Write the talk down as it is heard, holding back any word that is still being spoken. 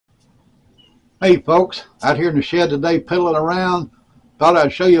Hey folks, out here in the shed today piddling around. Thought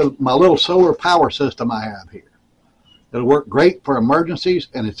I'd show you my little solar power system I have here. It'll work great for emergencies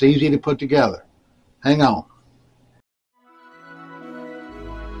and it's easy to put together. Hang on.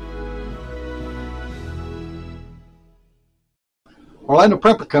 Orlando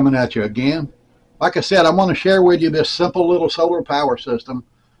Prepper coming at you again. Like I said, I want to share with you this simple little solar power system.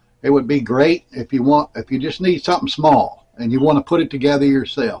 It would be great if you just need something small and you want to put it together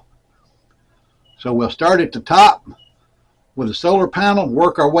yourself. So we'll start at the top with a solar panel,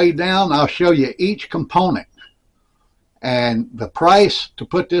 work our way down. I'll show you each component. And the price to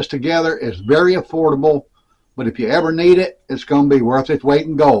put this together is very affordable, but if you ever need it, it's going to be worth its weight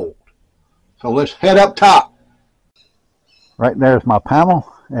in gold. So let's head up top. Right there's my panel.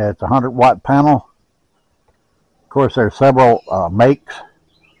 It's a 100-watt panel. Of course, there's several makes,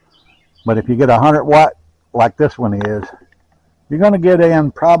 but if you get a 100-watt like this one is, you're going to get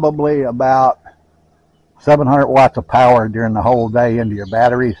in probably about 700 watts of power during the whole day into your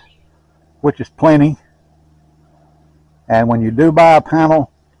batteries, which is plenty. And when you do buy a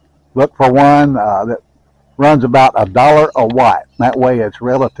panel, look for one that runs about $1 a watt. That way it's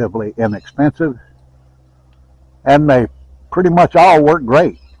relatively inexpensive, and they pretty much all work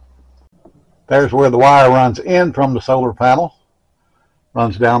great. There's where the wire runs in from the solar panel,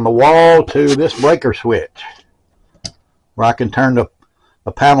 runs down the wall to this breaker switch, where I can turn the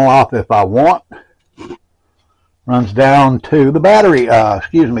panel off if I want. Runs down to the battery,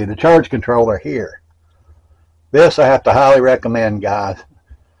 the charge controller here. This I have to highly recommend, guys.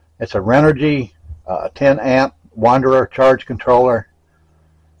 It's a Renogy 10 amp Wanderer charge controller.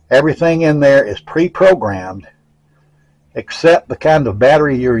 Everything in there is pre-programmed except the kind of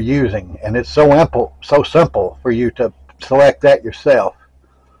battery you're using, and it's so simple for you to select that yourself.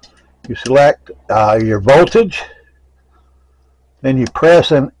 You select your voltage, then you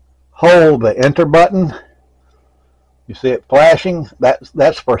press and hold the enter button. You see it flashing?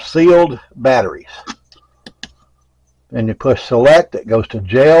 That's for sealed batteries. Then you push select, it goes to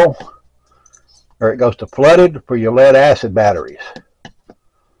gel, or it goes to flooded for your lead acid batteries.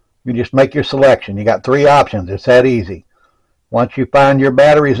 You just make your selection. You got 3 options. It's that easy. Once you find your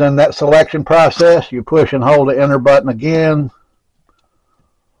batteries in that selection process, you push and hold the enter button again,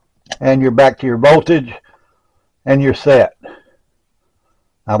 and you're back to your voltage, and you're set.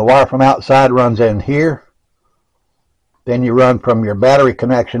 Now the wire from outside runs in here. Then you run from your battery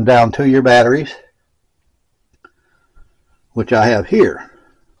connection down to your batteries, which I have here.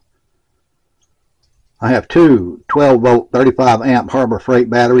 I have 2 12-volt 35 amp Harbor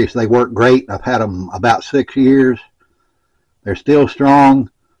Freight batteries. They work great. I've had them about 6 years. They're still strong.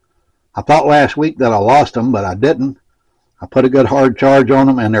 I thought last week that I lost them, but I didn't. I put a good hard charge on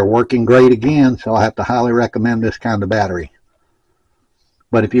them and they're working great again, so I have to highly recommend this kind of battery.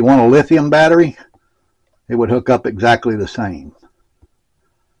 But if you want a lithium battery, it would hook up exactly the same.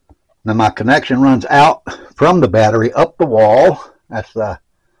 Now my connection runs out from the battery up the wall. That's the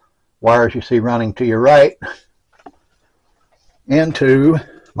wires you see running to your right, into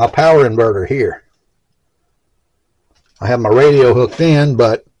my power inverter here. I have my radio hooked in,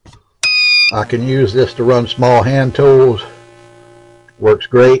 but I can use this to run small hand tools. Works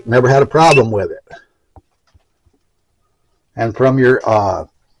great. Never had a problem with it. And from your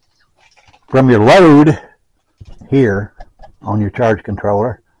load here on your charge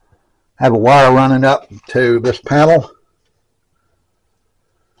controller, have a wire running up to this panel.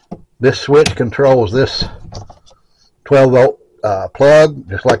 This switch controls this 12-volt plug,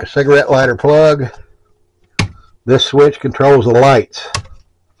 just like a cigarette lighter plug. This switch controls the lights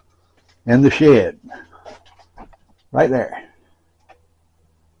in the shed, right there.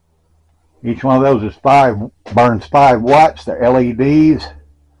 Each one of those is burns 5 watts. They're LEDs.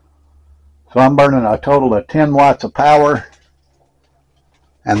 So I'm burning a total of 10 watts of power.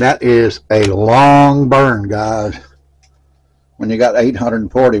 And that is a long burn, guys, when you got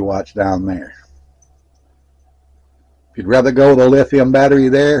 840 watts down there. If you'd rather go with a lithium battery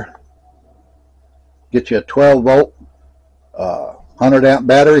there, get you a 12-volt 100 amp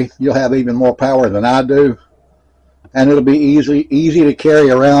battery. You'll have even more power than I do. And it'll be easy to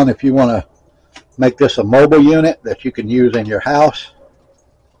carry around if you want to make this a mobile unit that you can use in your house.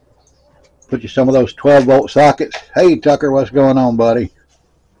 Put you some of those 12-volt sockets. Hey, Tucker, what's going on, buddy?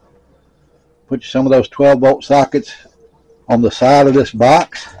 Put you some of those 12-volt sockets on the side of this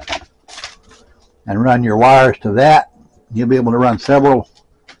box and run your wires to that. You'll be able to run several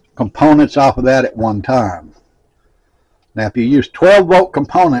components off of that at one time. Now, if you use 12-volt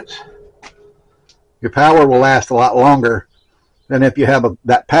components, your power will last a lot longer than if you have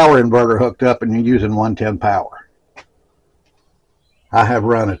that power inverter hooked up and you're using 110 power. I have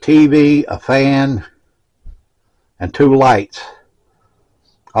run a TV, a fan, and 2 lights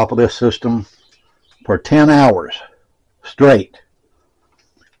off of this system for 10 hours straight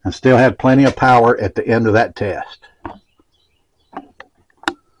and still had plenty of power at the end of that test.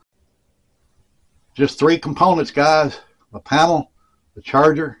 Just 3 components, guys: the panel, the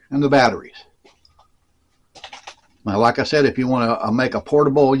charger, and the batteries. Now, like I said, if you want to make a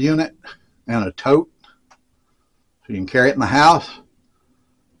portable unit and a tote so you can carry it in the house,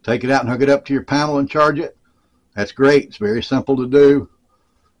 take it out and hook it up to your panel and charge it, that's great. It's very simple to do.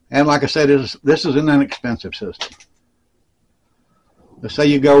 And like I said, this is an inexpensive system. Let's say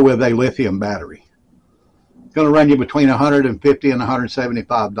you go with a lithium battery. It's going to run you between $150 and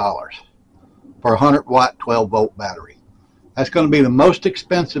 $175 for a 100-watt 12-volt battery. That's going to be the most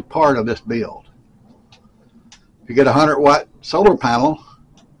expensive part of this build. If you get a 100-watt solar panel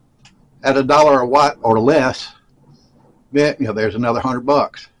at $1 a watt or less, then there's another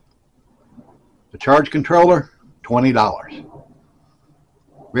 $100. The charge controller, $20.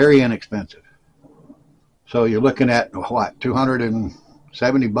 Very inexpensive. So you're looking at what,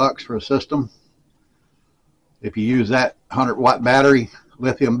 $270 for a system. If you use that 100-watt battery,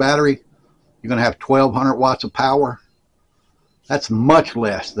 lithium battery, you're going to have 1,200 watts of power. That's much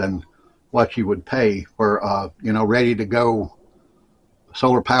less than what you would pay for ready to go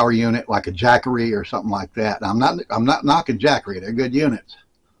solar power unit like a Jackery or something like that. Now, I'm not knocking Jackery. They're good units.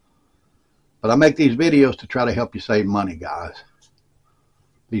 But I make these videos to try to help you save money, guys.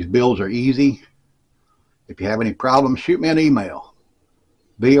 These builds are easy. If you have any problems, shoot me an email.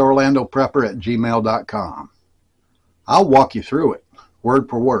 theorlandoprepper@gmail.com. I'll walk you through it, word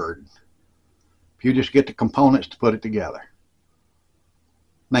for word, if you just get the components to put it together.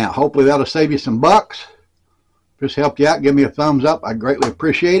 Now, hopefully that'll save you some bucks. Just help you out, give me a thumbs up. I'd greatly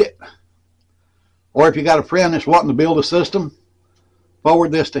appreciate it. Or if you got a friend that's wanting to build a system,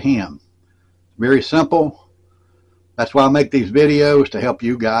 forward this to him. It's very simple. That's why I make these videos, to help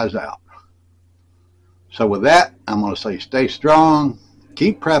you guys out. So with that, I'm going to say stay strong,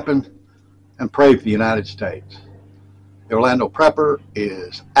 keep prepping, and pray for the United States. The Orlando Prepper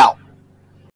is out.